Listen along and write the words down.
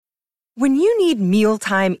When you need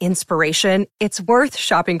mealtime inspiration, it's worth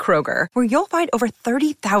shopping Kroger, where you'll find over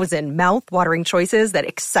 30,000 mouth-watering choices that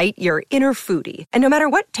excite your inner foodie. And no matter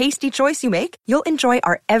what tasty choice you make, you'll enjoy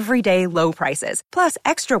our everyday low prices, plus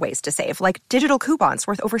extra ways to save, like digital coupons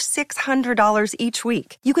worth over $600 each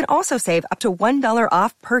week. You can also save up to $1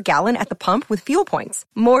 off per gallon at the pump with fuel points.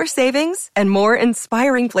 More savings and more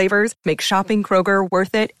inspiring flavors make shopping Kroger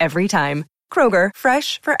worth it every time. Kroger,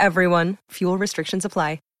 fresh for everyone. Fuel restrictions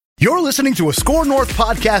apply. You're listening to a Score North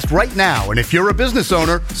podcast right now, and if you're a business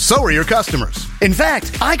owner, so are your customers. In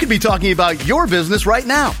fact, I could be talking about your business right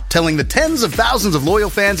now, telling the tens of thousands of loyal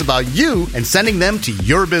fans about you and sending them to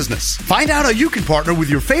your business. Find out how you can partner with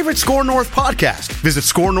your favorite Score North podcast. Visit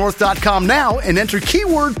scorenorth.com now and enter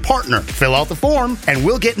keyword partner. Fill out the form, and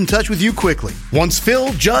we'll get in touch with you quickly. Once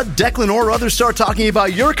Phil, Judd, Declan, or others start talking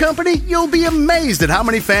about your company, you'll be amazed at how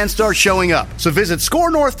many fans start showing up. So visit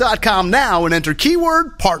scorenorth.com now and enter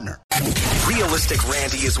keyword partner. Realistic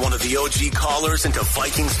Randy is one of the OG callers into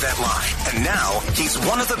Vikings Vet Line. And now he's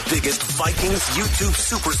one of the biggest Vikings YouTube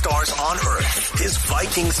superstars on earth. His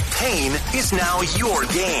Vikings pain is now your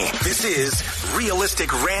game. This is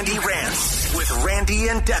Realistic Randy Rants with Randy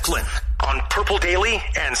and Declan on Purple Daily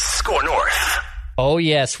and Score North. Oh,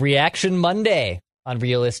 yes. Reaction Monday on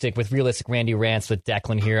Realistic with Realistic Randy Rants with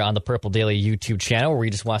Declan here on the Purple Daily YouTube channel, where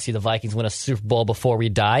we just want to see the Vikings win a Super Bowl before we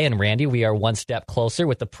die. And Randy, we are one step closer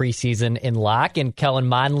with the preseason in lock and Kellen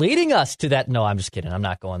Mond leading us to that. No, I'm just kidding. I'm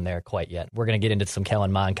not going there quite yet. We're going to get into some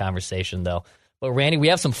Kellen Mond conversation, though. But Randy, we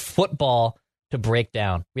have some football to break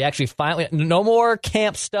down. We actually finally, no more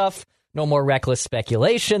camp stuff, no more reckless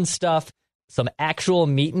speculation stuff, some actual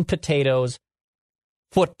meat and potatoes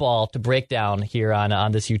football to break down here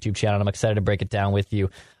on this YouTube channel. I'm excited to break it down with you.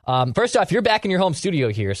 First off, you're back in your home studio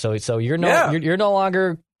here, so you're no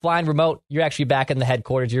longer flying remote. You're actually back in the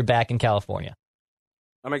headquarters. You're back in California.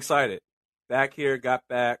 I'm excited. Back here, got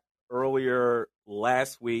back earlier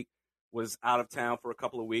last week. Was out of town for a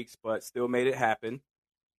couple of weeks, but still made it happen.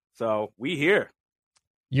 So we here.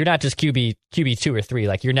 You're not just QB 2 or 3,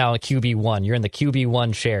 like you're now a QB 1. You're in the QB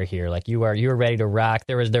 1 chair here. Like you're ready to rock.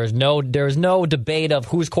 There's no debate of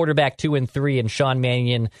who's quarterback 2 and 3 and Sean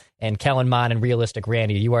Mannion and Kellen Mond and Realistic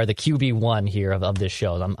Randy. You are the QB 1 here of this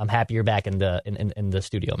show. I'm happy you're back in the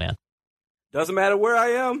studio, man. Doesn't matter where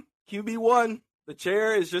I am. QB 1. The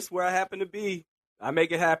chair is just where I happen to be. I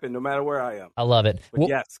make it happen no matter where I am. I love it. But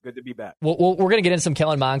yes, good to be back. We're going to get into some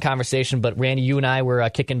Kellen Mond conversation, but Randy, you and I were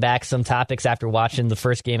kicking back some topics after watching the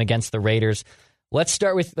first game against the Raiders. Let's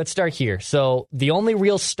start here. So the only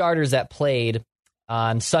real starters that played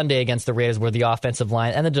on Sunday against the Raiders were the offensive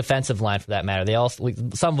line and the defensive line, for that matter.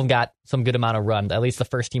 Some of them got some good amount of run. At least the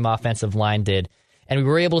first team offensive line did. And we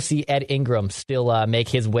were able to see Ed Ingram still make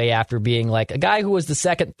his way after being like a guy who was the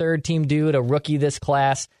second, third team dude, a rookie this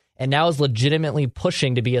class, and now is legitimately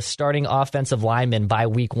pushing to be a starting offensive lineman by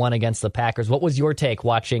week 1 against the Packers. What was your take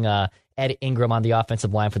watching Ed Ingram on the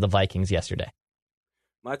offensive line for the Vikings yesterday?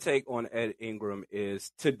 My take on Ed Ingram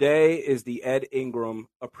is today is the Ed Ingram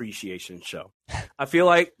appreciation show. I feel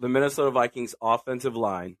like the Minnesota Vikings offensive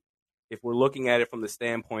line, if we're looking at it from the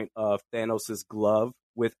standpoint of Thanos' glove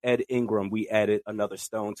with Ed Ingram, we added another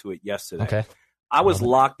stone to it yesterday. Okay. I was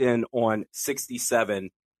locked in on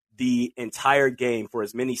 67 the entire game. For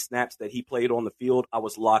as many snaps that he played on the field, I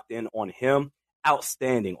was locked in on him.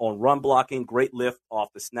 Outstanding on run blocking, great lift off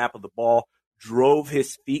the snap of the ball, drove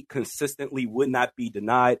his feet consistently, would not be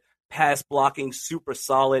denied. Pass blocking, super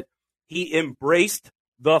solid. He embraced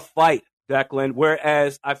the fight, Declan,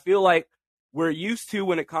 whereas I feel like we're used to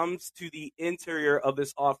when it comes to the interior of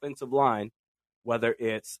this offensive line, whether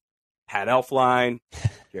it's Pat Elflein,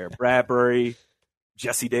 Garrett Bradbury,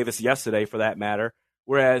 Jesse Davis yesterday for that matter,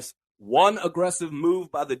 whereas one aggressive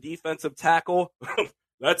move by the defensive tackle,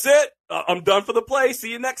 that's it. I'm done for the play.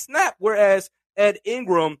 See you next snap. Whereas Ed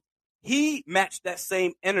Ingram, he matched that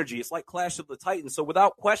same energy. It's like Clash of the Titans. So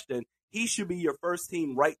without question, he should be your first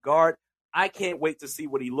team right guard. I can't wait to see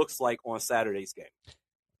what he looks like on Saturday's game.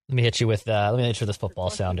 Let me hit you with this football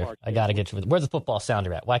sounder. I got to get you with, where's the football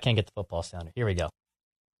sounder at? Why can't I get the football sounder? Here we go.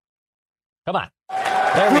 Come on.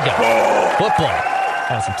 There we go. Football.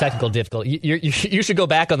 Some technical difficulty. You should go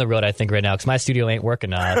back on the road, I think, right now, because my studio ain't working.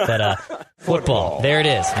 But football. There it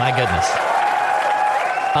is. My goodness.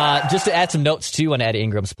 Just to add some notes, too, on Ed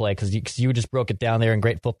Ingram's play, because you just broke it down there in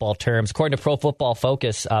great football terms. According to Pro Football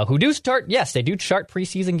Focus, who do start, yes, they do chart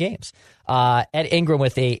preseason games. Ed Ingram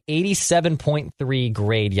with a 87.3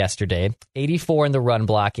 grade yesterday, 84 in the run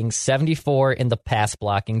blocking, 74 in the pass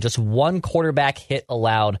blocking, just one quarterback hit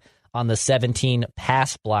allowed on the 17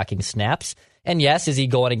 pass blocking snaps. And yes, is he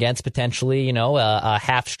going against potentially, a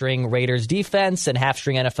half-string Raiders defense and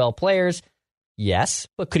half-string NFL players? Yes,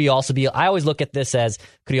 but could he also be, I always look at this as,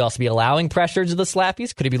 could he also be allowing pressure to the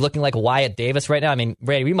slappies? Could he be looking like Wyatt Davis right now? I mean,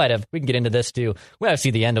 Randy, we can get into this too. We might have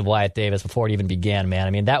seen the end of Wyatt Davis before it even began, man. I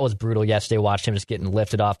mean, that was brutal yesterday, watched him just getting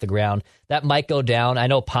lifted off the ground. That might go down. I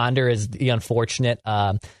know Ponder is the unfortunate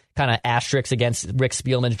kind of asterisk against Rick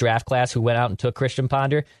Spielman's draft class who went out and took Christian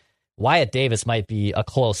Ponder. Wyatt Davis might be a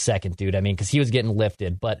close second, dude. I mean, because he was getting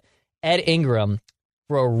lifted. But Ed Ingram,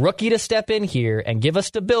 for a rookie to step in here and give us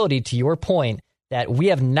stability, to your point, that we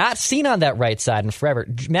have not seen on that right side in forever.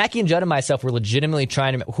 Mackie and Judd and myself were legitimately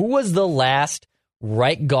trying to... Who was the last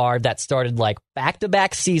right guard that started like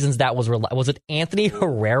back-to-back seasons that was it Anthony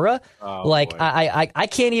Herrera? I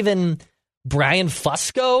can't even... Brian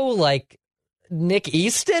Fusco? Like Nick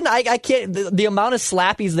Easton? I can't... The amount of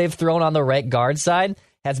slappies they've thrown on the right guard side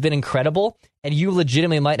has been incredible, and you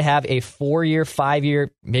legitimately might have a 4-year,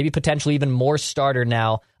 5-year, maybe potentially even more starter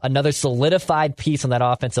now, another solidified piece on that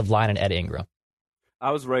offensive line in Ed Ingram.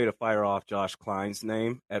 I was ready to fire off Josh Klein's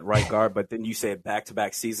name at right guard, but then you said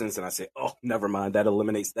back-to-back seasons, and I said, oh, never mind. That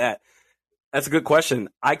eliminates that. That's a good question.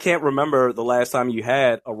 I can't remember the last time you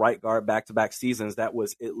had a right guard back-to-back seasons that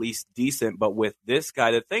was at least decent, but with this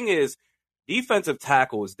guy, the thing is, defensive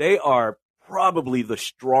tackles, they are probably the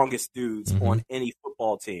strongest dudes on any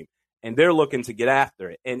football team, and they're looking to get after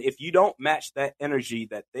it. And if you don't match that energy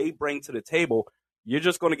that they bring to the table, you're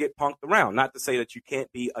just going to get punked around. Not to say that you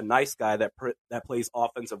can't be a nice guy that plays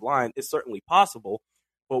offensive line. It's certainly possible.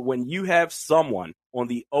 But when you have someone on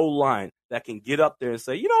the O-line that can get up there and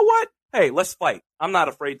say, you know what? Hey, let's fight. I'm not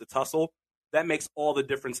afraid to tussle. That makes all the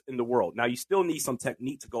difference in the world. Now, you still need some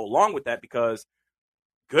technique to go along with that because,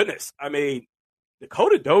 goodness, I mean,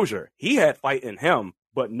 Dakota Dozier, he had fight in him,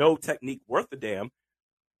 but no technique worth a damn.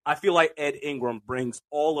 I feel like Ed Ingram brings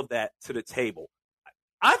all of that to the table.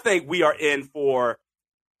 I think we are in for,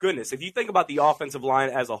 goodness, if you think about the offensive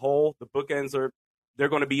line as a whole, the bookends they're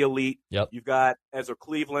going to be elite. Yep. You've got Ezra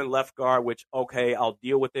Cleveland, left guard, which, okay, I'll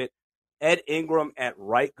deal with it. Ed Ingram at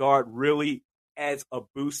right guard really adds a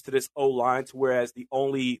boost to this O-line, to whereas the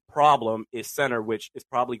only problem is center, which is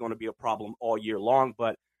probably going to be a problem all year long.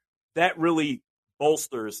 But that really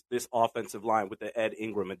bolsters this offensive line with the Ed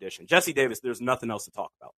Ingram addition. Jesse Davis, there's nothing else to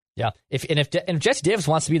talk about. Yeah, if Jesse Davis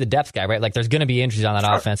wants to be the depth guy, right? Like, there's going to be injuries on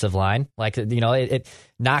that offensive line. Like,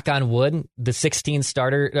 knock on wood, the 16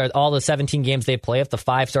 starter, all the 17 games they play, if the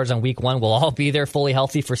 5 starters on week 1 will all be there fully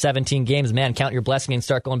healthy for 17 games, man, count your blessing and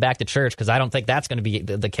start going back to church, because I don't think that's going to be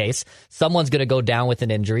the case. Someone's going to go down with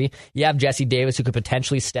an injury. You have Jesse Davis who could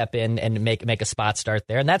potentially step in and make a spot start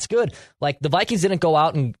there, and that's good. Like, the Vikings didn't go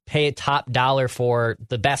out and pay top dollar for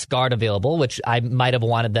the best guard available, which I might have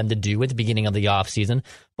wanted them to do at the beginning of the offseason,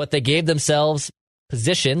 but they gave themselves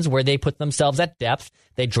positions where they put themselves at depth.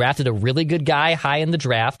 They drafted a really good guy high in the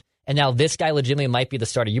draft, and now this guy legitimately might be the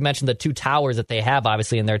starter. You mentioned the 2 towers that they have,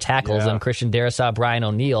 obviously, in their tackles, and Christian Darrisaw, Brian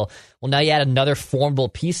O'Neill. Well, now you add another formidable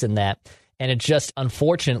piece in that, and it just,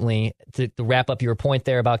 unfortunately, to wrap up your point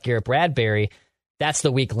there about Garrett Bradbury, that's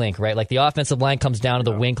the weak link, right? Like, the offensive line comes down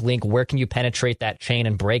to the weak link. Where can you penetrate that chain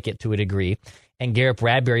and break it to a degree? And Garrett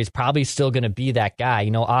Bradbury is probably still going to be that guy.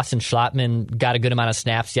 Austin Schlottman got a good amount of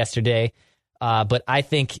snaps yesterday, but I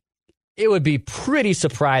think it would be pretty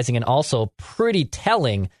surprising and also pretty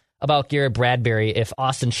telling about Garrett Bradbury if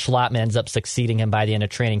Austin Schlottman ends up succeeding him by the end of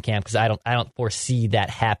training camp, because I don't foresee that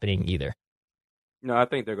happening either. No, I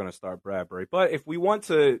think they're going to start Bradbury. But if we want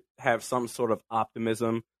to have some sort of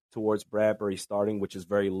optimism towards Bradbury starting, which is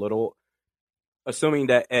very little, assuming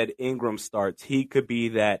that Ed Ingram starts, he could be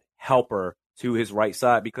that helper to his right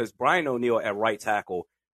side, because Brian O'Neill at right tackle,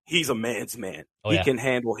 he's a man's man. He can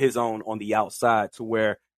handle his own on the outside, to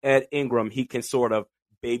where Ed Ingram, he can sort of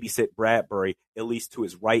babysit Bradbury, at least to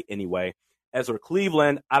his right anyway. Ezra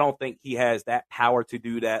Cleveland, I don't think he has that power to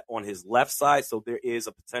do that on his left side, so there is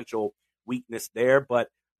a potential weakness there, but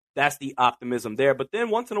that's the optimism there. But then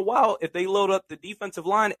once in a while, if they load up the defensive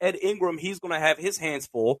line, Ed Ingram, he's going to have his hands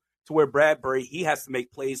full, to where Bradbury, he has to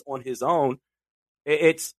make plays on his own.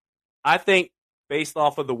 I think, based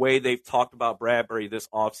off of the way they've talked about Bradbury this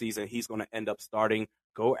offseason, he's going to end up starting.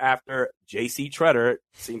 Go after J.C. Tretter.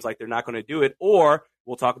 Seems like they're not going to do it. Or,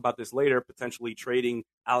 we'll talk about this later, potentially trading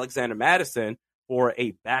Alexander Mattison for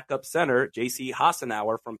a backup center, J.C.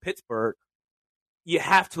 Hassenauer from Pittsburgh. You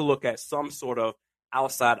have to look at some sort of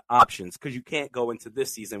outside options, because you can't go into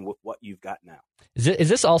this season with what you've got now. Is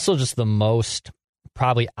this also just the most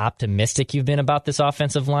probably optimistic you've been about this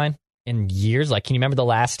offensive line in years? Like, can you remember the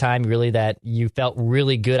last time really that you felt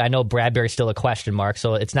really good? I know Bradbury's still a question mark,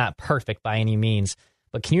 so it's not perfect by any means.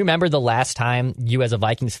 But can you remember the last time you as a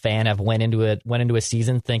Vikings fan have went into a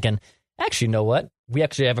season thinking, actually, you know what? We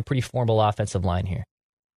actually have a pretty formidable offensive line here.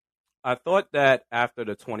 I thought that after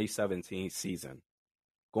the 2017 season,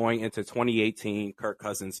 going into 2018, Kirk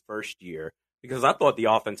Cousins' first year, because I thought the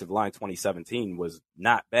offensive line 2017 was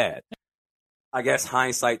not bad. I guess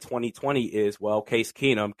hindsight 2020 is, well, Case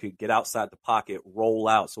Keenum could get outside the pocket, roll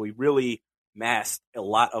out. So he really masked a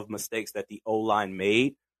lot of mistakes that the O-line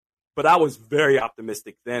made. But I was very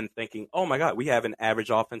optimistic then, thinking, oh, my God, we have an average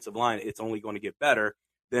offensive line. It's only going to get better.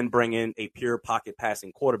 Then bring in a pure pocket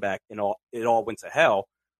passing quarterback, and it all went to hell.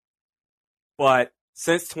 But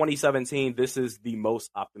since 2017, this is the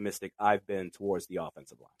most optimistic I've been towards the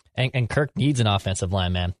offensive line. And Kirk needs an offensive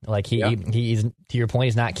line, man. Like he's to your point,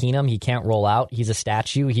 he's not Keenum. He can't roll out. He's a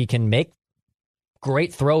statue. He can make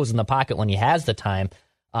great throws in the pocket when he has the time.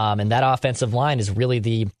 And that offensive line is really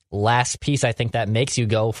the last piece, I think, that makes you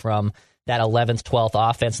go from that 11th, 12th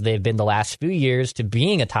offense they've been the last few years to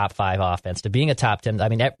being a top 5 offense, to being a top 10. I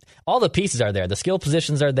mean, all the pieces are there. The skill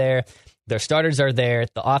positions are there. Their starters are there.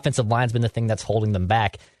 The offensive line's been the thing that's holding them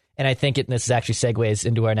back. And I think this actually segues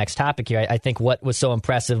into our next topic here. I think what was so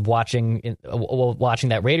impressive watching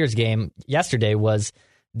that Raiders game yesterday was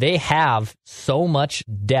they have so much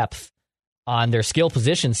depth on their skill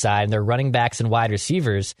position side and their running backs and wide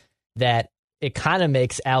receivers that it kind of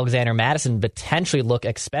makes Alexander Mattison potentially look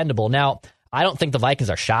expendable. Now, I don't think the Vikings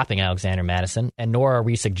are shopping Alexander Mattison, and nor are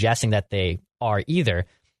we suggesting that they are either.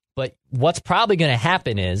 But what's probably going to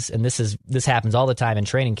happen is, and this happens all the time in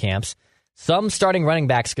training camps, some starting running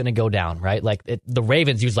back's going to go down, right? Like the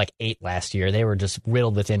Ravens used like 8 last year. They were just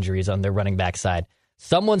riddled with injuries on their running back side.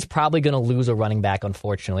 Someone's probably going to lose a running back,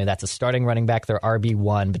 unfortunately. That's a starting running back, their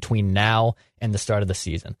RB1, between now and the start of the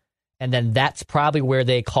season. And then that's probably where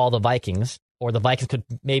they call the Vikings, or the Vikings could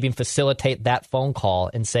maybe facilitate that phone call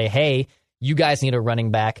and say, hey, you guys need a running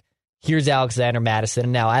back. Here's Alexander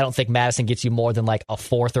Mattison. Now, I don't think Mattison gets you more than like a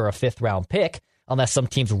 4th or a 5th round pick, unless some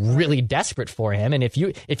team's really desperate for him. And if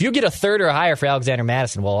you get a 3rd or higher for Alexander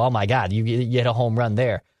Mattison, well, oh my God, you hit a home run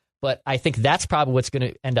there. But I think that's probably what's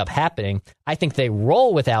going to end up happening. I think they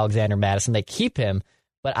roll with Alexander Mattison. They keep him.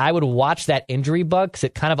 But I would watch that injury bug, because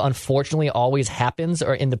it kind of unfortunately always happens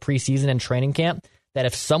or in the preseason and training camp, that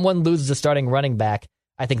if someone loses a starting running back,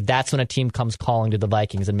 I think that's when a team comes calling to the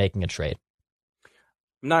Vikings and making a trade.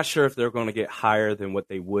 I'm not sure if they're going to get higher than what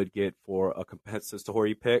they would get for a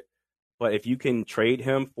compensatory pick. But if you can trade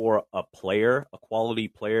him for a player, a quality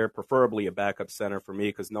player, preferably a backup center for me,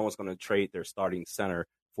 because no one's going to trade their starting center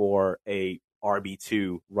for a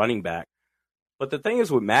RB2 running back. But the thing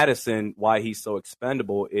is with Mattison, why he's so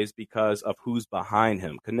expendable is because of who's behind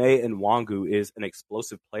him. Kene Nwangwu is an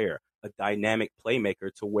explosive player, a dynamic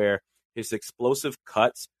playmaker, to where his explosive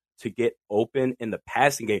cuts to get open in the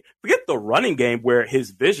passing game. Forget the running game where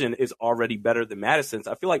his vision is already better than Madison's.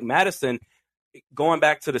 I feel like Mattison, going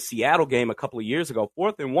back to the Seattle game a couple of years ago,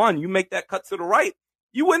 4th and 1, you make that cut to the right,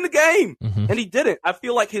 you win the game. Mm-hmm. And he didn't. I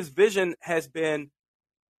feel like his vision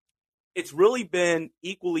it's really been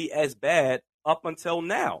equally as bad up until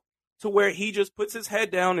now, to where he just puts his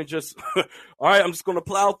head down and just, all right, I'm just going to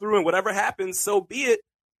plow through, and whatever happens, so be it.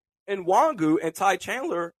 And Nwangwu and Ty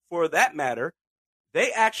Chandler, for that matter,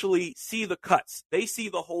 they actually see the cuts. They see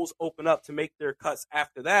the holes open up to make their cuts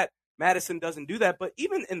after that. Madison doesn't do that. But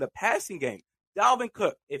even in the passing game, Dalvin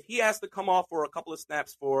Cook, if he has to come off for a couple of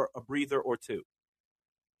snaps for a breather or two,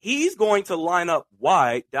 he's going to line up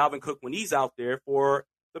wide, Dalvin Cook, when he's out there for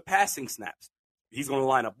the passing snaps. He's going to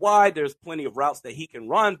line up wide. There's plenty of routes that he can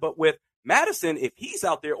run. But with Madison, if he's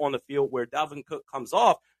out there on the field where Dalvin Cook comes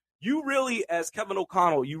off, you really, as Kevin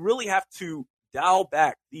O'Connell, you really have to dial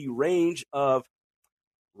back the range of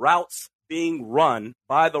routes being run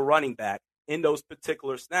by the running back in those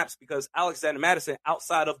particular snaps, because Alexander Mattison,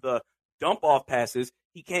 outside of the dump-off passes,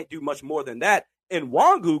 he can't do much more than that. And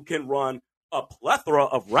Nwangwu can run a plethora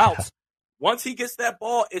of routes. Once he gets that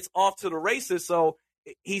ball, it's off to the races. So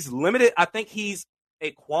he's limited. I think he's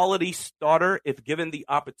a quality starter if given the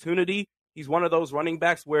opportunity. He's one of those running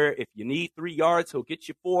backs where if you need 3 yards, he'll get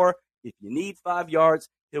you 4. If you need 5 yards,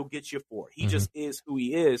 he'll get you 4. He just is who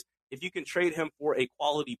he is. If you can trade him for a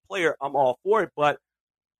quality player, I'm all for it. But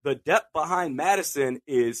the depth behind Madison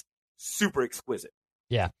is super exquisite.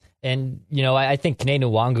 Yeah. And, I think Kene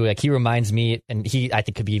Nwangwu, like, he reminds me, and I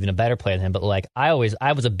think could be even a better player than him, but like I was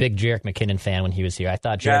a big Jerick McKinnon fan when he was here. I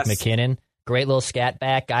thought Jerick McKinnon, great little scat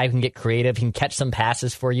back guy who can get creative. He can catch some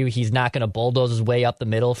passes for you. He's not going to bulldoze his way up the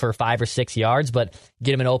middle for 5 or 6 yards, but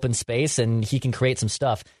get him in open space and he can create some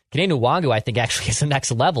stuff. Kene Nwangwu, I think, actually is the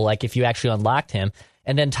next level, like if you actually unlocked him.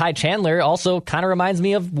 And then Ty Chandler also kind of reminds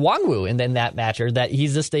me of Nwangwu in that matcher, that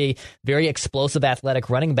he's just a very explosive, athletic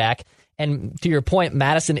running back. And to your point,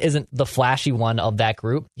 Madison isn't the flashy one of that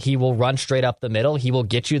group. He will run straight up the middle. He will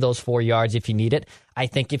get you those 4 yards if you need it. I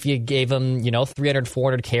think if you gave him, 300,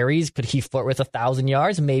 400 carries, could he flirt with 1,000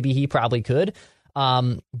 yards? Maybe he probably could.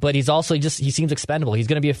 But he's also he seems expendable. He's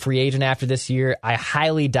going to be a free agent after this year. I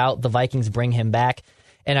highly doubt the Vikings bring him back.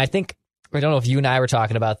 And I don't know if you and I were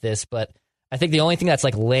talking about this, but I think the only thing that's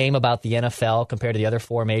like lame about the NFL compared to the other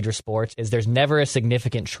 4 major sports is there's never a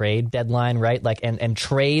significant trade deadline, right? Like, and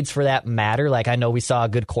trades for that matter. Like, I know we saw a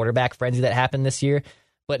good quarterback frenzy that happened this year,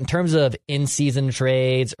 but in terms of in-season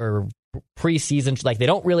trades or preseason, like, they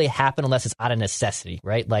don't really happen unless it's out of necessity,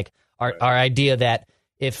 right? Like our idea that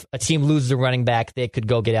if a team loses a running back, they could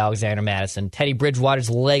go get Alexander Madison. Teddy Bridgewater's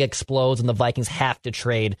leg explodes and the Vikings have to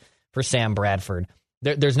trade for Sam Bradford.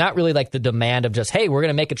 There's not really like the demand of just, hey, we're going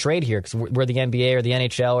to make a trade here because we're the NBA or the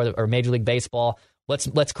NHL or Major League Baseball.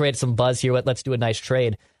 Let's create some buzz here. Let's do a nice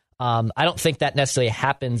trade. I don't think that necessarily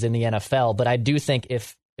happens in the NFL, but I do think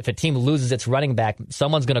if a team loses its running back,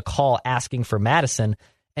 someone's going to call asking for Madison.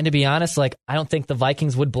 And to be honest, like, I don't think the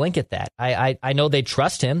Vikings would blink at that. I know they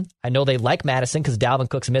trust him. I know they like Madison because Dalvin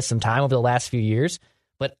Cook's missed some time over the last few years.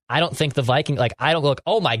 But I don't think the Vikings, like, I don't look,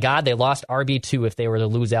 oh my God, they lost RB2 if they were to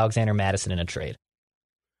lose Alexander Madison in a trade.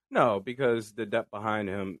 No, because the depth behind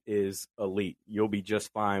him is elite. You'll be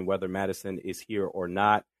just fine whether Madison is here or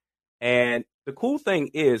not. And the cool thing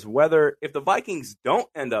is, if the Vikings don't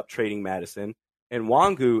end up trading Madison and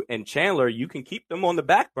Nwangwu and Chandler, you can keep them on the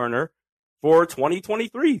back burner for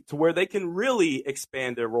 2023 to where they can really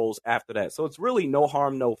expand their roles after that. So it's really no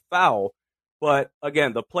harm, no foul. But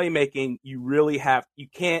again, the playmaking, you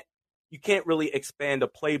can't really expand a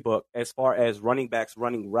playbook as far as running backs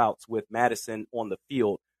running routes with Madison on the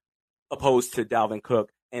field, opposed to Dalvin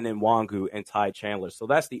Cook and then Nwangwu and Ty Chandler. So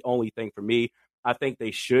that's the only thing for me. I think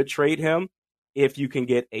they should trade him if you can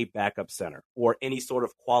get a backup center or any sort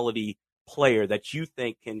of quality player that you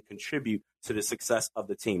think can contribute to the success of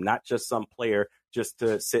the team, not just some player just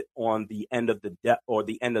to sit on the end of the depth or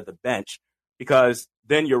the end of the bench, because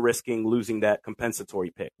then you're risking losing that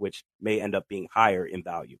compensatory pick, which may end up being higher in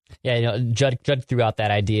value. Yeah, Judd threw out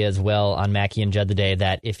that idea as well on Mackey and Judd today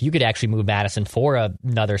that if you could actually move Madison for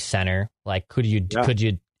another center, like, could you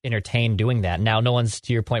entertain doing that? Now, no one's,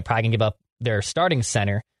 to your point, probably going to give up their starting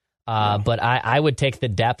center, but I would take the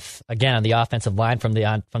depth again on the offensive line from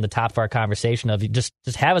the top of our conversation of just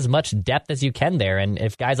have as much depth as you can there, and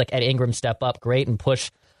if guys like Ed Ingram step up, great, and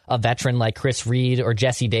push a veteran like Chris Reed or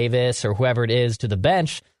Jesse Davis or whoever it is to the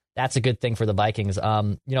bench, that's a good thing for the Vikings.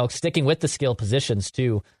 Sticking with the skill positions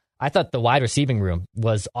too, I thought the wide receiving room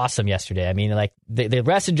was awesome yesterday. I mean, like, they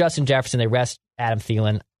rested Justin Jefferson, they rest Adam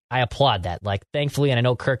Thielen. I applaud that. Like, thankfully, and I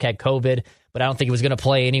know Kirk had COVID, but I don't think he was going to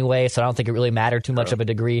play anyway, so I don't think it really mattered too much of a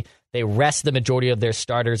degree. They rest the majority of their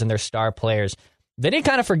starters and their star players. They didn't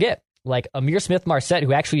kind of forget, like, Amir Smith-Marset,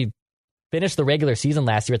 who actually finished the regular season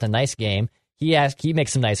last year with a nice game. He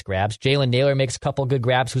makes some nice grabs. Jalen Naylor makes a couple good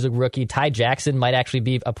grabs, who's a rookie. Ty Jackson might actually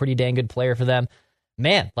be a pretty dang good player for them.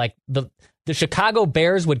 Man, like, the Chicago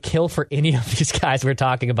Bears would kill for any of these guys we're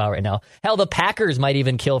talking about right now. Hell, the Packers might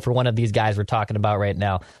even kill for one of these guys we're talking about right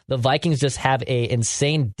now. The Vikings just have a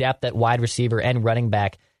insane depth at wide receiver and running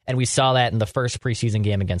back, and we saw that in the first preseason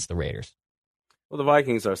game against the Raiders. Well, the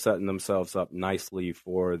Vikings are setting themselves up nicely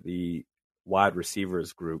for the wide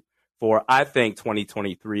receivers group for, I think,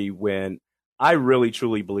 2023, when I really,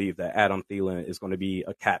 truly believe that Adam Thielen is going to be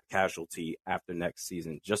a cap casualty after next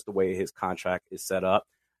season, just the way his contract is set up.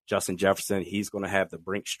 Justin Jefferson, he's going to have the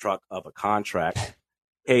Brinks truck of a contract.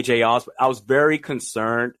 KJ Osborne, I was very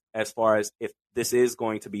concerned as far as if this is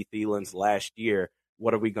going to be Thielen's last year,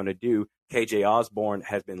 what are we going to do? KJ Osborne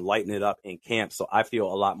has been lighting it up in camp, so I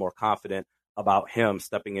feel a lot more confident about him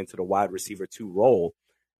stepping into the wide receiver 2 role.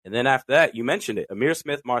 And then after that, you mentioned it, Amir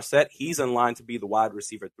Smith-Marset, he's in line to be the wide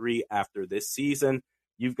receiver 3 after this season.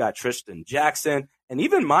 You've got Tristan Jackson and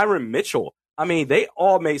even Myron Mitchell. I mean, they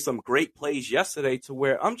all made some great plays yesterday to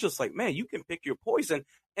where I'm just like, man, you can pick your poison.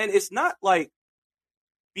 And it's not like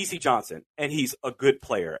BC Johnson, and he's a good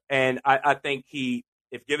player. And I think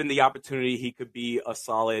if given the opportunity, he could be a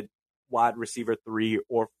solid wide receiver 3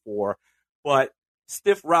 or 4. But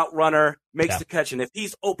stiff route runner, makes the catch. And if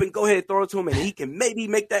he's open, go ahead, throw it to him, and he can maybe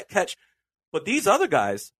make that catch. But these other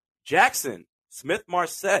guys, Jackson,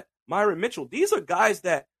 Smith-Marset, Myron Mitchell, these are guys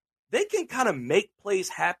that they can kind of make plays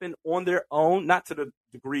happen on their own, not to the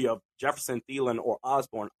degree of Jefferson, Thielen, or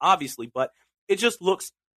Osborne, obviously, but it just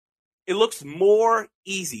looks more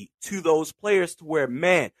easy to those players to where,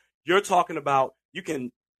 man, you're talking about you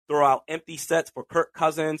can throw out empty sets for Kirk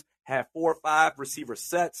Cousins, have 4 or 5 receiver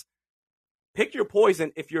sets. Pick your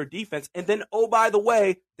poison if you're a defense. And then, oh, by the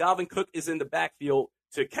way, Dalvin Cook is in the backfield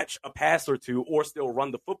to catch a pass or two or still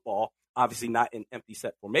run the football. Obviously not in empty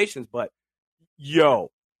set formations, but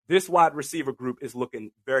this wide receiver group is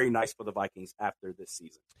looking very nice for the Vikings after this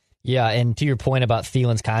season. Yeah, and to your point about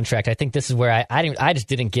Thielen's contract, I think this is where I just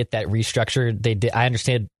didn't get that restructure. They did. I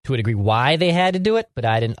understand to a degree why they had to do it, but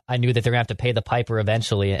I knew that they're going to have to pay the piper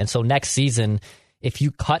eventually. And so next season, if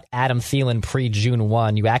you cut Adam Thielen pre-June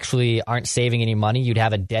 1, you actually aren't saving any money. You'd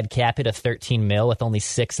have a dead cap hit of $13 million with only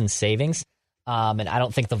 $6 million in savings. And I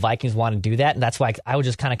don't think the Vikings want to do that. And that's why I was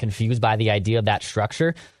just kind of confused by the idea of that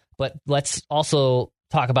structure. But let's also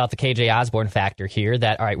talk about the KJ Osborne factor here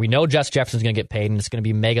that, all right, we know Justin Jefferson's going to get paid and it's going to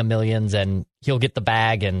be mega millions and he'll get the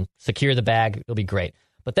bag and secure the bag. It'll be great.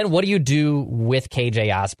 But then what do you do with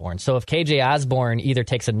KJ Osborne? So if KJ Osborne either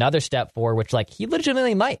takes another step forward, which like he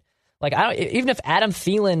legitimately might, like even if Adam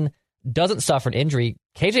Thielen doesn't suffer an injury,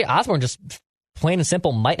 KJ Osborne just plain and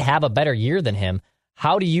simple might have a better year than him.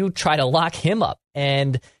 How do you try to lock him up?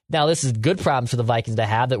 And now this is good problems for the Vikings to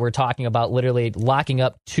have, that we're talking about literally locking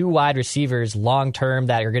up 2 wide receivers long-term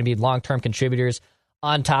that are going to be long-term contributors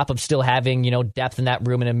on top of still having, depth in that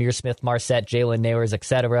room in Amir Smith-Marset, Jalen Nailors,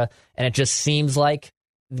 etc. And it just seems like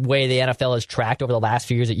the way the NFL has tracked over the last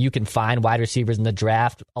few years that you can find wide receivers in the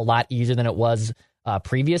draft a lot easier than it was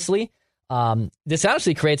previously. This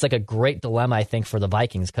honestly creates like a great dilemma, I think, for the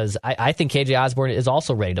Vikings, because I think KJ Osborne is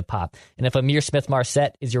also ready to pop. And if Amir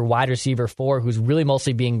Smith-Marset is your wide receiver 4, who's really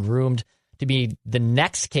mostly being groomed to be the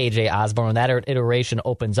next KJ Osborne, when that iteration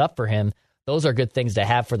opens up for him, those are good things to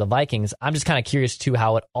have for the Vikings. I'm just kind of curious, too,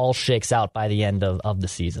 how it all shakes out by the end of the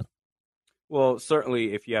season. Well,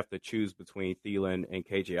 certainly if you have to choose between Thielen and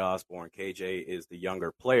KJ Osborne, KJ is the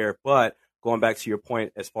younger player. But going back to your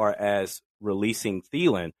point as far as releasing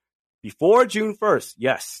Thielen, before June 1st,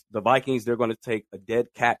 yes, the Vikings, they're going to take a dead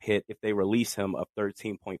cap hit if they release him of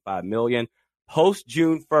 $13.5 million. Post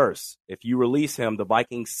June 1st, if you release him, the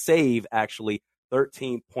Vikings save actually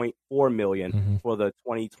 $13.4 million for the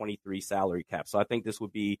 2023 salary cap. So I think this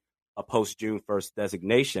would be a post June 1st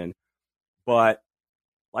designation. But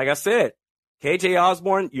like I said, KJ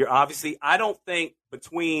Osborne, I don't think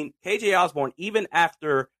between KJ Osborne, even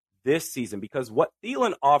after this season, because what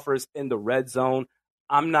Thielen offers in the red zone,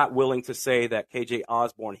 I'm not willing to say that KJ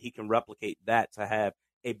Osborne, he can replicate that to have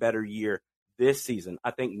a better year this season.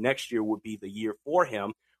 I think next year would be the year for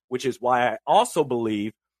him, which is why I also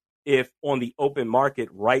believe if on the open market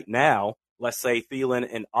right now, let's say Thielen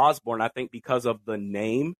and Osborne, I think because of the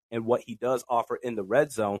name and what he does offer in the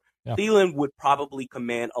red zone, Thielen would probably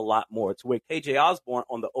command a lot more. To where KJ Osborne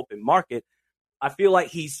on the open market, I feel like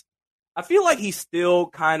he's still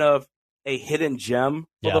kind of a hidden gem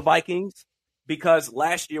for the Vikings. Because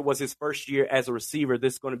last year was his first year as a receiver.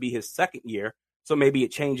 This is going to be his second year. So maybe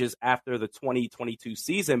it changes after the 2022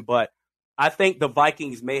 season. But I think the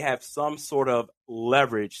Vikings may have some sort of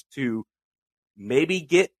leverage to maybe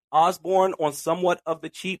get Osborne on somewhat of the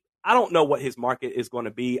cheap. I don't know what his market is going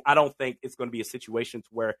to be. I don't think it's going to be a situation to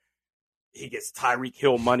where he gets Tyreek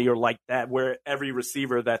Hill money or like that, where every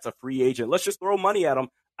receiver that's a free agent, let's just throw money at him.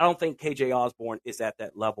 I don't think KJ Osborne is at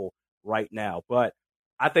that level right now. But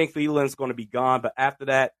I think Thielen's going to be gone, but after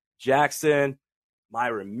that, Jackson,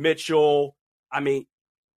 Myron Mitchell, I mean,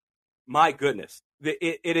 my goodness,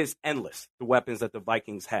 it is endless, the weapons that the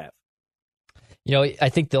Vikings have. I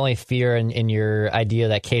think the only fear in your idea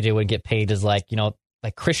that KJ would get paid is like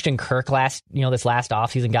Christian Kirk this last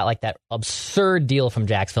offseason got like that absurd deal from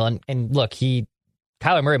Jacksonville. And look,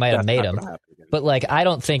 Kyler Murray might have made him, but like I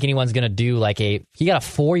don't think anyone's going to do he got a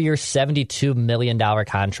 4-year, $72 million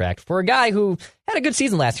contract for a guy who had a good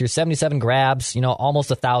season last year, 77 grabs, almost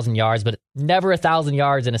 1,000 yards, but never 1,000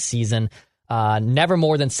 yards in a season, never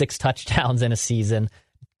more than 6 touchdowns in a season.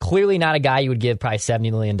 Clearly not a guy you would give probably $70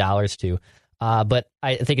 million to. But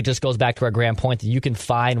I think it just goes back to our grand point that you can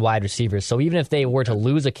find wide receivers. So even if they were to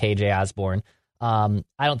lose a KJ Osborne, I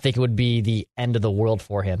don't think it would be the end of the world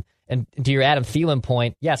for him. And to your Adam Thielen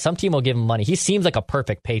point, some team will give him money. He seems like a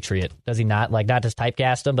perfect Patriot, does he not? Like, not just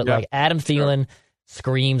typecast him, but like Adam Thielen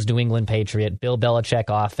screams New England Patriot, Bill Belichick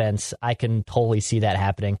offense. I can totally see that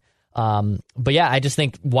happening. But I just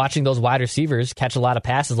think watching those wide receivers catch a lot of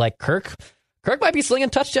passes, like Kirk might be slinging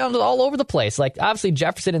touchdowns all over the place. Like, obviously,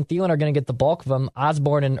 Jefferson and Thielen are going to get the bulk of them.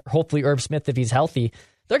 Osborne and hopefully Irv Smith, if he's healthy,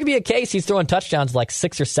 there could be a case he's throwing touchdowns to like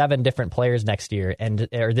 6 or 7 different players next year,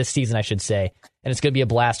 or this season, I should say. And it's going to be a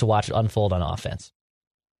blast to watch it unfold on offense.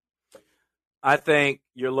 I think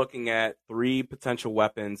you're looking at 3 potential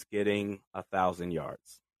weapons getting 1,000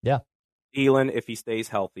 yards. Yeah. Thielen, if he stays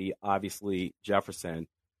healthy, obviously Jefferson.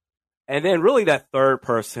 And then really that third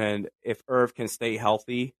person, if Irv can stay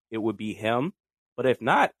healthy, it would be him. But if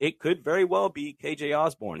not, it could very well be KJ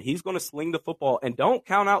Osborne. He's going to sling the football. And don't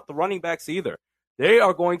count out the running backs either. They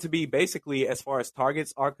are going to be basically, as far as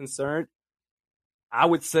targets are concerned, I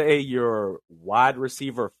would say your wide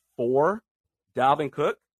receiver 4, Dalvin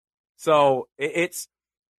Cook. So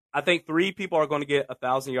I think 3 people are going to get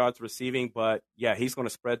 1,000 yards receiving, but yeah, he's going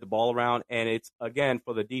to spread the ball around. And it's, again,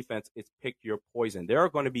 for the defense, it's pick your poison. There are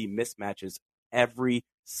going to be mismatches every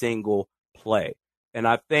single play. And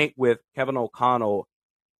I think with Kevin O'Connell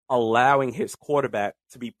allowing his quarterback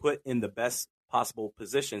to be put in the best possible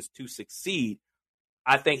positions to succeed,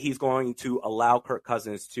 I think he's going to allow Kirk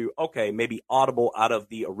Cousins to, okay, maybe audible out of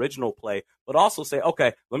the original play, but also say,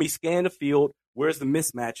 okay, let me scan the field. Where's the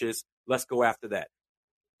mismatches? Let's go after that.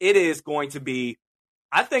 It is going to be,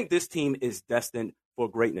 I think this team is destined for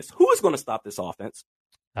greatness. Who is going to stop this offense?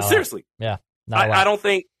 Seriously. Yeah. I don't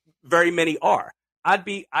think very many are. I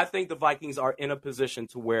think the Vikings are in a position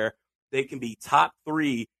to where they can be top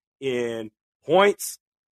 3 in points,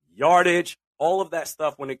 yardage, all of that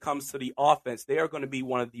stuff when it comes to the offense. They are going to be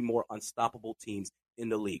one of the more unstoppable teams in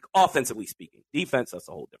the league, offensively speaking. Defense, that's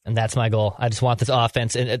a whole different. And that's my goal. I just want this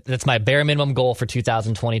offense, and that's my bare minimum goal for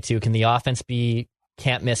 2022. Can the offense be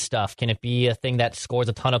can't miss stuff? Can it be a thing that scores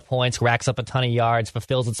a ton of points, racks up a ton of yards,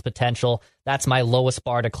 fulfills its potential? That's my lowest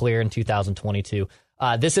bar to clear in 2022.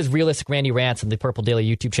 This is Realistic Randy Rants on the Purple Daily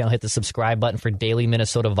YouTube channel. Hit the subscribe button for daily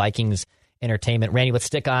Minnesota Vikings entertainment. Randy, let's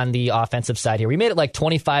stick on the offensive side here. We made it like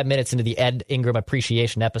 25 minutes into the Ed Ingram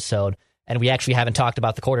appreciation episode, and we actually haven't talked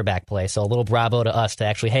about the quarterback play. So a little bravo to us to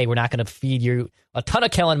actually, hey, we're not going to feed you a ton of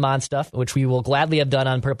Kellen Mond stuff, which we will gladly have done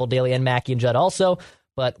on Purple Daily and Mackie and Judd also.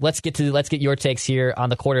 But let's get your takes here on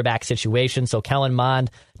the quarterback situation. So Kellen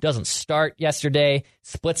Mond doesn't start yesterday,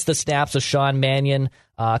 splits the snaps with Sean Mannion.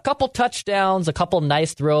 A couple touchdowns, a couple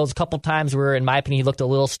nice throws, a couple times where, in my opinion, he looked a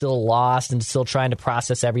little still lost and still trying to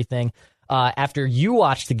process everything. After you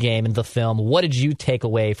watched the game and the film, what did you take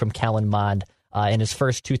away from Kellen Mond in his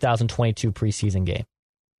first 2022 preseason game?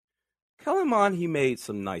 Kellen Mond, he made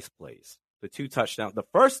some nice plays. The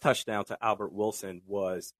first touchdown to Albert Wilson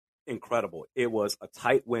was incredible. It was a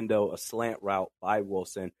tight window, a slant route by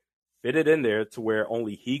Wilson, fitted in there to where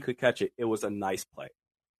only he could catch it. It was a nice play.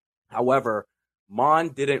 However,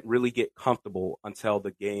 Mond didn't really get comfortable until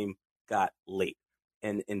the game got late.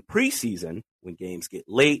 And in preseason, when games get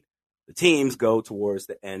late, the teams go towards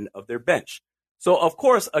the end of their bench. So, of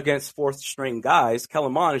course, against fourth-string guys,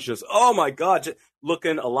 Kellen Mond is just, oh, my God, just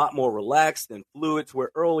looking a lot more relaxed and fluid to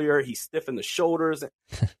where earlier he stiffened the shoulders.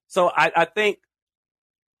 So I think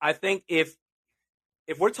if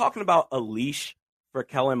we're talking about a leash for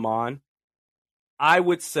Kellen Mond, I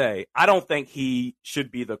would say I don't think he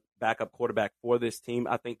should be the backup quarterback for this team.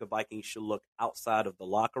 I think the Vikings should look outside of the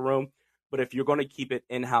locker room. But if you're going to keep it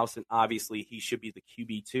in-house, and obviously he should be the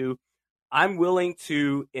QB2, I'm willing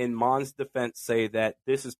to, in Mond's defense, say that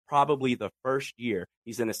this is probably the first year.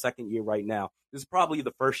 He's in his second year right now. This is probably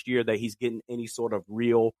the first year that he's getting any sort of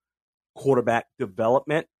real quarterback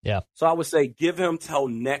development. Yeah. So I would say give him till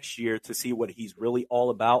next year to see what he's really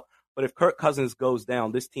all about. But if Kirk Cousins goes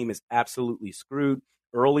down, this team is absolutely screwed.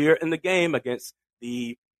 Earlier in the game against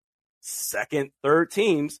the second, third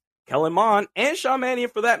teams, Kellen Mond and Sean Mannion,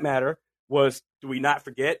 for that matter, was, do we not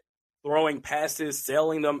forget, throwing passes,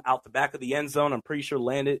 sailing them out the back of the end zone. I'm pretty sure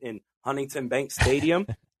landed in Huntington Bank Stadium.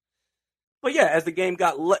 But yeah, as the game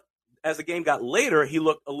got later, he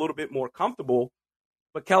looked a little bit more comfortable.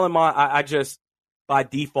 But Kellen Mond, I just, by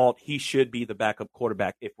default, he should be the backup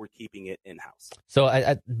quarterback if we're keeping it in-house.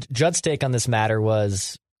 So Judd's take on this matter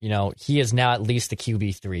was, he is now at least the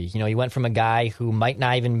QB3. He went from a guy who might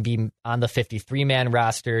not even be on the 53-man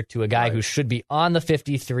roster to a guy who should be on the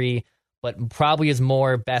 53, but probably is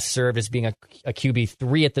more best served as being a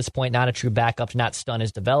QB3 at this point, not a true backup, to not stun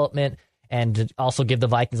his development, and to also give the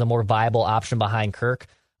Vikings a more viable option behind Kirk.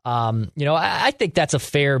 I think that's a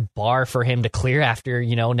fair bar for him to clear after,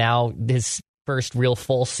 now his first real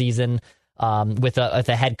full season with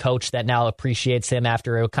a head coach that now appreciates him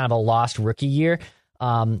after a kind of a lost rookie year.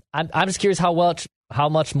 I'm just curious how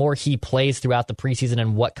much more he plays throughout the preseason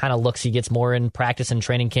and what kind of looks he gets more in practice and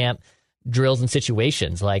training camp drills and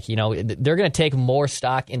situations. Like, they're going to take more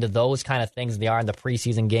stock into those kind of things than they are in the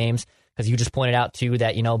preseason games, because you just pointed out too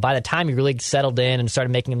that, by the time he really settled in and started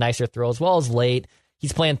making nicer throws, well as late,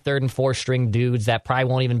 he's playing third and fourth string dudes that probably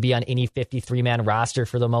won't even be on any 53-man roster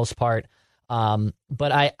for the most part.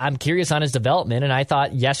 But I'm curious on his development, and I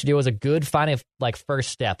thought yesterday was a good first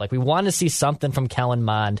step. Like, we wanted to see something from Kellen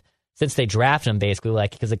Mond since they drafted him, basically,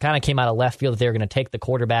 because it kind of came out of left field that they were going to take the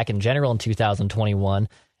quarterback in general in 2021.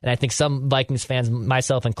 And I think some Vikings fans,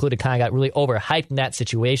 myself included, kind of got really overhyped in that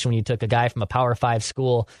situation when you took a guy from a Power 5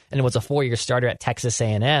 school and it was a 4-year starter at Texas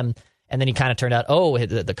A&M. And then he kind of turned out,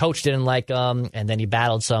 the coach didn't like him. And then he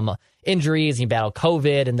battled some injuries. He battled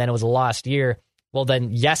COVID. And then it was a lost year. Well,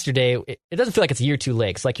 then yesterday, it doesn't feel like it's a year too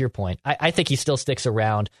late. It's like your point. I think he still sticks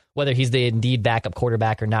around, whether he's the indeed backup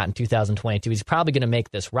quarterback or not in 2022. He's probably going to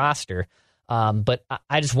make this roster. But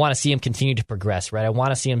I just want to see him continue to progress, right? I want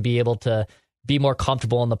to see him be able to be more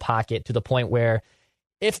comfortable in the pocket to the point where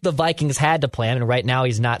if the Vikings had to play him, and right now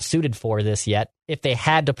he's not suited for this yet, if they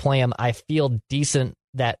had to play him, I feel decent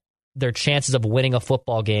that their chances of winning a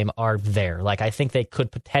football game are there. Like, I think they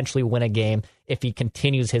could potentially win a game if he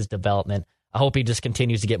continues his development. I hope he just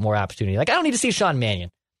continues to get more opportunity. Like, I don't need to see Sean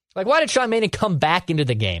Mannion. Like, why did Sean Mannion come back into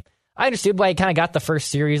the game? I understood why he kind of got the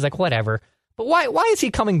first series, like, whatever. But why is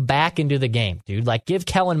he coming back into the game, dude? Like, give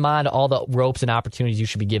Kellen Mond all the ropes and opportunities you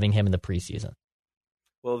should be giving him in the preseason.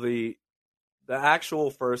 Well, the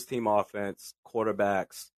actual first-team offense,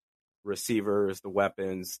 quarterbacks, receivers, the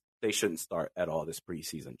weapons, they shouldn't start at all this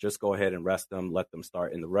preseason. Just go ahead and rest them, let them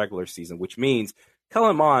start in the regular season, which means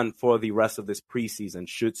Kellen Mond for the rest of this preseason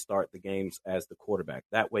should start the games as the quarterback.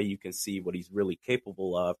 That way you can see what he's really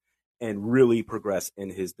capable of and really progress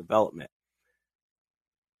in his development.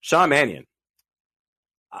 Sean Mannion.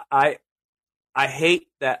 I hate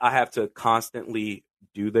that I have to constantly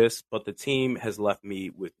do this, but the team has left me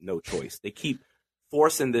with no choice. They keep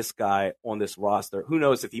forcing this guy on this roster. Who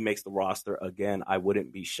knows if he makes the roster again? I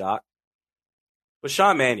wouldn't be shocked. But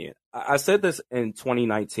Sean Mannion, I said this in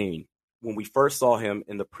 2019 when we first saw him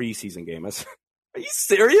in the preseason game. I said, are you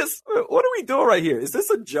serious? What are we doing right here? Is this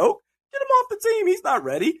a joke? Get him off the team. He's not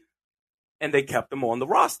ready. And they kept him on the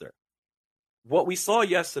roster. What we saw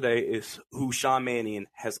yesterday is who Sean Mannion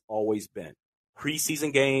has always been.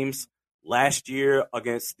 Preseason games, last year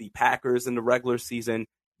against the Packers in the regular season,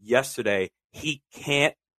 yesterday, he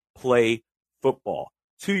can't play football.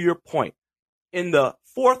 To your point, in the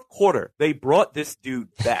fourth quarter, they brought this dude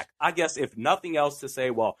back. I guess if nothing else to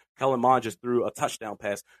say, well, Kellen Mond just threw a touchdown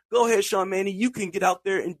pass. Go ahead, Sean Mannion. You can get out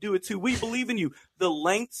there and do it too. We believe in you. The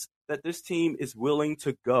lengths that this team is willing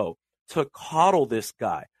to go to coddle this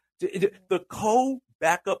guy. The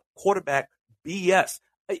co-backup quarterback BS.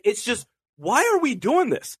 It's just, why are we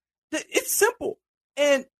doing this? It's simple.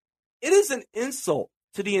 And it is an insult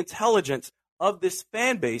to the intelligence of this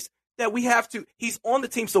fan base that we have to, he's on the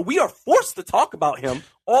team, so we are forced to talk about him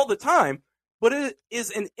all the time. But it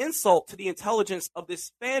is an insult to the intelligence of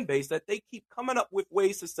this fan base that they keep coming up with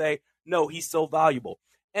ways to say, no, he's so valuable.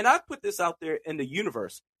 And I've put this out there in the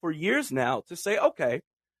universe for years now to say, okay,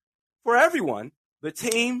 for everyone, the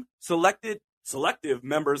team selective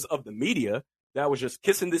members of the media that was just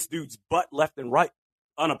kissing this dude's butt left and right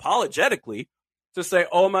unapologetically to say,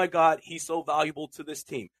 oh my God, he's so valuable to this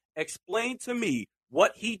team. Explain to me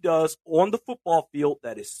what he does on the football field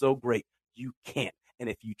that is so great. You can't. And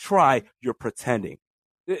if you try, you're pretending.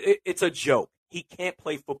 It's a joke. He can't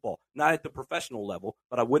play football, not at the professional level,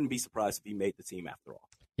 but I wouldn't be surprised if he made the team after all.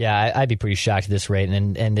 Yeah, I'd be pretty shocked at this rate.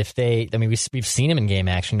 And if they, I mean, we've seen him in game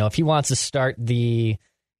action. If he wants to start the,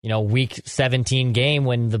 week 17 game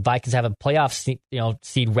when the Vikings have a playoff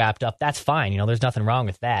seed wrapped up, that's fine. There's nothing wrong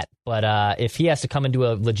with that. But if he has to come into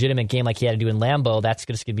a legitimate game like he had to do in Lambeau, that's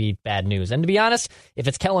just going to be bad news. And to be honest, if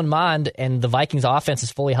it's Kellen Mond and the Vikings offense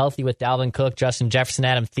is fully healthy with Dalvin Cook, Justin Jefferson,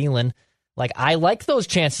 Adam Thielen, I like those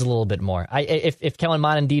chances a little bit more. If Kellen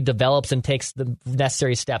Mond indeed develops and takes the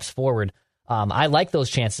necessary steps forward, I like those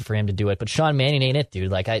chances for him to do it. But Sean Mannion ain't it,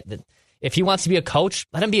 dude. If he wants to be a coach,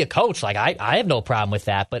 let him be a coach. I have no problem with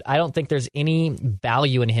that. But I don't think there's any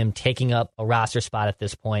value in him taking up a roster spot at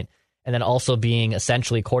this point, and then also being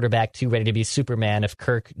essentially quarterback 2, ready to be Superman if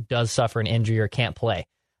Kirk does suffer an injury or can't play.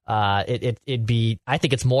 It'd be, I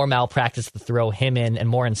think it's more malpractice to throw him in and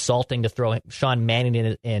more insulting to throw Sean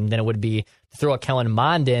Mannion in than it would be to throw a Kellen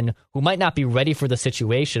Mond in, who might not be ready for the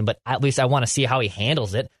situation, but at least I want to see how he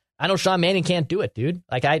handles it. I know Sean Mannion can't do it, dude.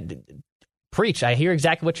 Preach. I hear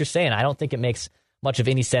exactly what you're saying. I don't think it makes much of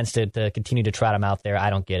any sense to continue to trot him out there. I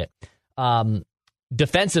don't get it.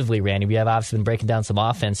 Defensively, Randy, we have obviously been breaking down some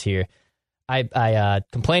offense here. I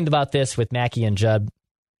complained about this with Mackie and Judd.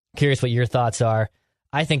 Curious what your thoughts are.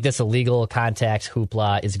 I think this illegal contact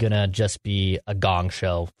hoopla is going to just be a gong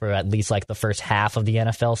show for at least the first half of the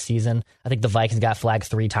NFL season. I think the Vikings got flagged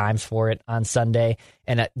 3 times for it on Sunday.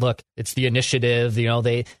 And look, it's the initiative.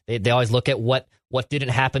 They always look at what didn't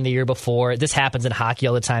happen the year before. This happens in hockey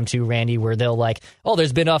all the time too, Randy, where they'll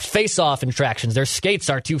there's been face-off infractions. Their skates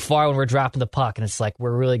are too far when we're dropping the puck. And it's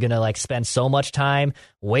we're really going to spend so much time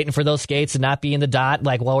waiting for those skates to not be in the dot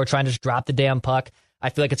while we're trying to just drop the damn puck. I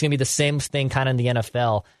feel like it's going to be the same thing kind of in the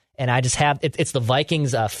NFL. And I just have it's the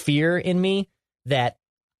Vikings' fear in me that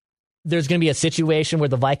there's going to be a situation where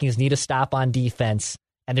the Vikings need a stop on defense,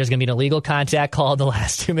 and there's going to be an illegal contact call in the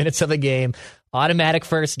last 2 minutes of the game, automatic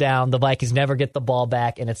first down. The Vikings never get the ball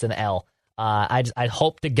back, and it's an L. I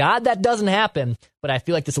hope to God that doesn't happen, but I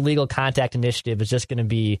feel like this illegal contact initiative is just going to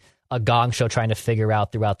be a gong show trying to figure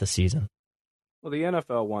out throughout the season. Well, the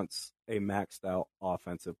NFL wants a maxed out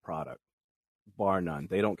offensive product, bar none.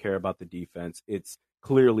 They don't care about the defense. It's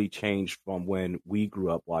clearly changed from when we grew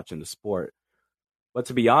up watching the sport. But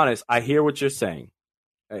to be honest, I hear what you're saying.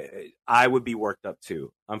 I would be worked up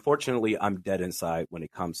too. Unfortunately, I'm dead inside when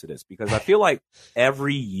it comes to this because I feel like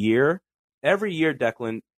every year,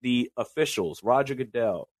 Declan, the officials, Roger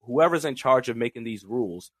Goodell, whoever's in charge of making these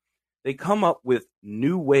rules, they come up with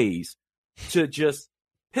new ways to just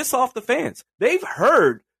piss off the fans. They've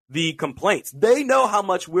heard the complaints. They know how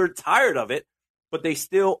much we're tired of it, but they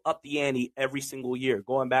still up the ante every single year.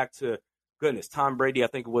 Going back to, goodness, Tom Brady, I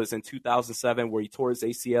think it was in 2007 where he tore his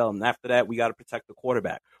ACL, and after that, we got to protect the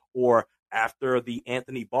quarterback. Or after the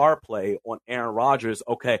Anthony Barr play on Aaron Rodgers,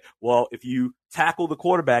 okay, well, if you tackle the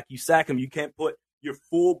quarterback, you sack him, you can't put your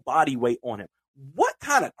full body weight on him. What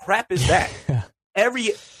kind of crap is that?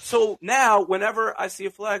 So now, whenever I see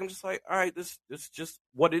a flag, I'm just like, all right, this is just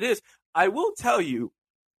what it is. I will tell you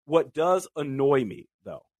what does annoy me,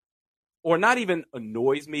 though, or not even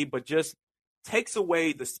annoys me, but just takes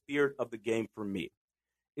away the spirit of the game for me,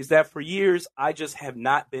 is that for years, I just have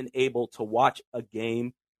not been able to watch a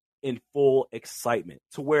game in full excitement.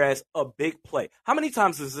 To whereas a big play, how many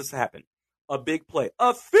times does this happen? A big play,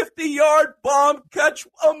 a 50-yard bomb catch,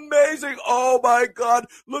 amazing. Oh my God,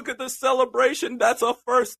 look at the celebration. That's a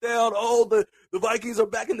first down. Oh, the Vikings are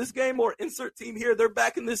back in this game, or insert team here, they're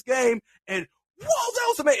back in this game. And whoa, that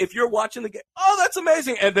was amazing. If you're watching the game, oh, that's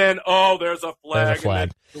amazing. And then, oh, there's a flag. There's a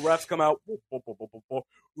flag. And then the refs come out,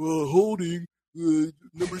 holding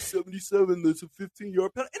number 77, that's a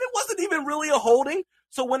 15-yard penalty. And it wasn't even really a holding.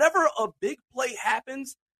 So whenever a big play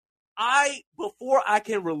happens, before I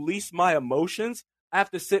can release my emotions, I have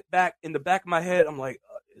to sit back in the back of my head. I'm like,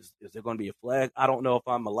 is there going to be a flag? I don't know if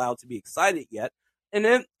I'm allowed to be excited yet. And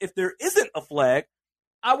then if there isn't a flag,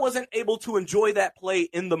 I wasn't able to enjoy that play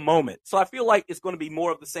in the moment. So I feel like it's going to be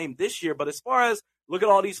more of the same this year. But as far as look at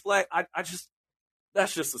all these flags,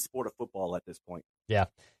 that's just the sport of football at this point. Yeah.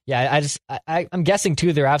 I'm guessing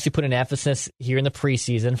too, they're obviously putting an emphasis here in the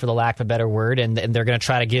preseason, for the lack of a better word, and they're going to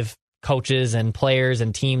try to give coaches and players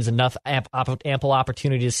and teams enough ample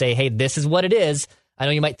opportunity to say, hey, this is what it is. I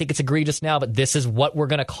know you might think it's egregious now, but this is what we're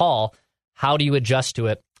going to call. How do you adjust to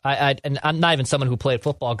it? And I'm not even someone who played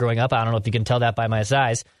football growing up. I don't know if you can tell that by my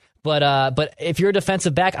size. But if you're a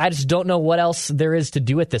defensive back, I just don't know what else there is to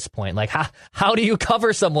do at this point. Like, how do you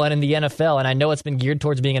cover someone in the NFL? And I know it's been geared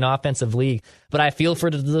towards being an offensive league, but I feel for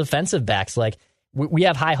the defensive backs. Like, we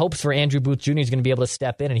have high hopes for Andrew Booth Jr. He's going to be able to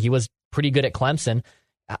step in, and he was pretty good at Clemson.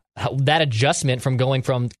 That adjustment from going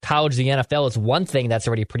from college to the NFL is one thing that's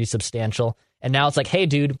already pretty substantial. And now it's like, hey,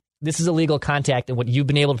 dude, this is illegal contact, and what you've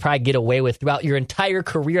been able to probably get away with throughout your entire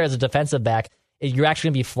career as a defensive back, you're actually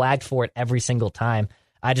going to be flagged for it every single time.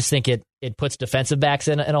 I just think it puts defensive backs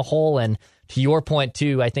in a hole. And to your point,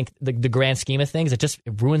 too, I think the grand scheme of things, it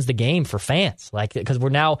ruins the game for fans. Like, because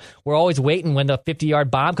we're always waiting when the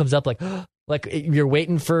 50-yard bomb comes up, like you're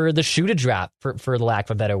waiting for the shoe to drop, for the lack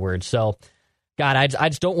of a better word. So, God, I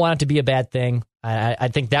just don't want it to be a bad thing. I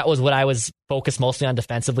think that was what I was focused mostly on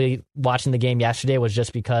defensively watching the game yesterday, was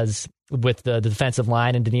just because with the defensive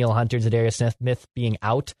line and Danielle Hunter and Zadarius Smith being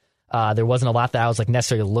out, there wasn't a lot that I was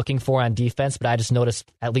necessarily looking for on defense, but I just noticed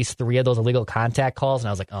at least 3 of those illegal contact calls, and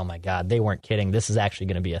I was like, oh my God, they weren't kidding. This is actually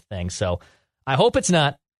going to be a thing. So I hope it's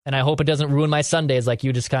not, and I hope it doesn't ruin my Sundays like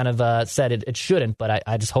you just kind of said it shouldn't, but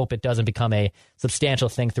I just hope it doesn't become a substantial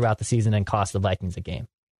thing throughout the season and cost the Vikings a game.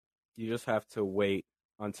 You just have to wait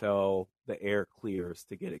until the air clears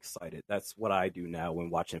to get excited. That's what I do now when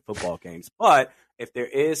watching football games. But if there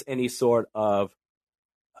is any sort of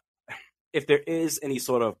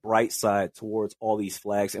bright side towards all these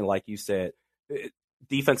flags, and like you said,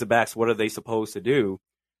 defensive backs, what are they supposed to do?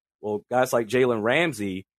 Well, guys like Jalen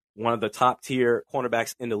Ramsey, one of the top tier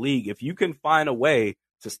cornerbacks in the league, if you can find a way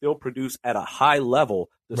to still produce at a high level,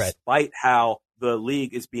 despite how the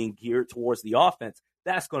league is being geared towards the offense,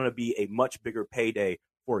 that's going to be a much bigger payday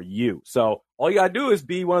for you. So all you got to do is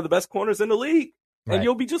be one of the best corners in the league, and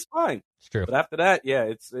you'll be just fine. It's true. But after that, yeah,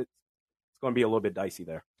 it's going to be a little bit dicey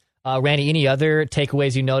there. Randy, any other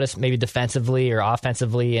takeaways you noticed, maybe defensively or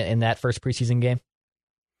offensively, in that first preseason game?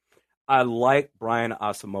 I like Brian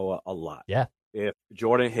Asamoah a lot. Yeah. If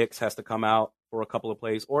Jordan Hicks has to come out for a couple of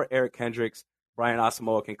plays, or Eric Kendricks, Brian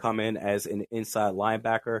Asamoah can come in as an inside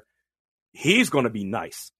linebacker, he's going to be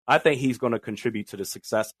nice. I think he's going to contribute to the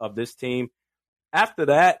success of this team. After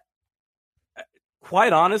that,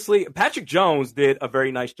 quite honestly, Patrick Jones did a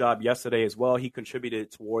very nice job yesterday as well. He contributed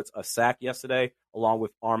towards a sack yesterday, along with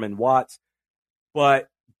Armon Watts. But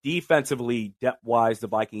defensively, depth-wise, the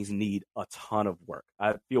Vikings need a ton of work.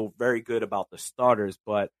 I feel very good about the starters,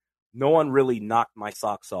 but no one really knocked my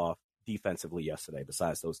socks off defensively yesterday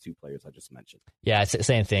besides those two players I just mentioned. Yeah, it's the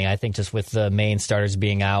same thing. I think just with the main starters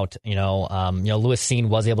being out, Lewis Cine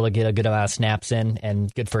was able to get a good amount of snaps in,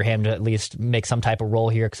 and good for him to at least make some type of role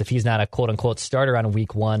here, because if he's not a quote-unquote starter on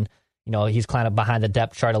week one, he's kind of behind the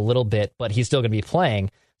depth chart a little bit, but he's still going to be playing.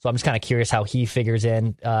 So I'm just kind of curious how he figures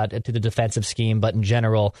in to the defensive scheme. But in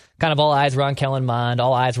general, kind of all eyes were on Kellen Mond.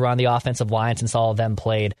 All eyes were on the offensive line since all of them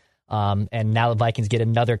played. And now the Vikings get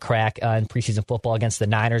another crack in preseason football against the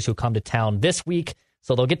Niners, who come to town this week.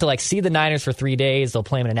 So they'll get to see the Niners for 3 days. They'll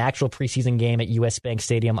play them in an actual preseason game at US Bank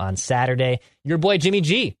Stadium on Saturday. Your boy Jimmy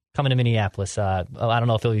G coming to Minneapolis. I don't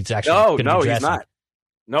know if he's actually No, he's not.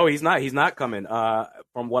 No, he's not. He's not coming.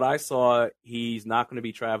 From what I saw, he's not going to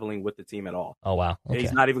be traveling with the team at all. Oh, wow. Okay.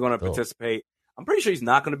 He's not even going to participate. I'm pretty sure he's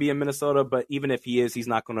not going to be in Minnesota, but even if he is, he's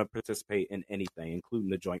not going to participate in anything, including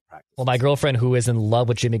the joint practice. Well, my girlfriend, who is in love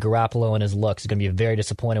with Jimmy Garoppolo and his looks, is going to be very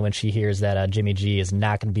disappointed when she hears that Jimmy G is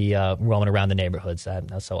not going to be roaming around the neighborhoods.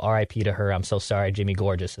 So R.I.P. to her. I'm so sorry. Jimmy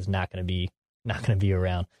Gorgeous is not going to be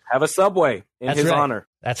around. Have a Subway in That's his right. honor.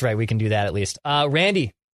 That's right. We can do that at least.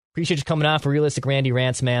 Randy, appreciate you coming on for Realistic Randy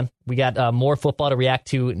Rants, man. We got more football to react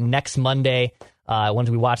to next Monday. Once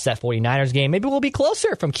we watch that 49ers game, maybe we'll be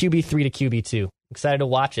closer from QB3 to QB2. Excited to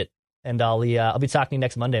watch it, and I'll be talking to you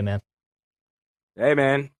next Monday, man. Hey,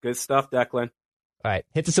 man, good stuff, Declan. All right,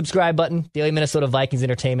 hit the subscribe button. Daily Minnesota Vikings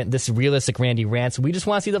Entertainment. This is Realistic Randy Rants. We just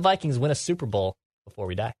want to see the Vikings win a Super Bowl before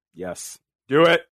we die. Yes, do it.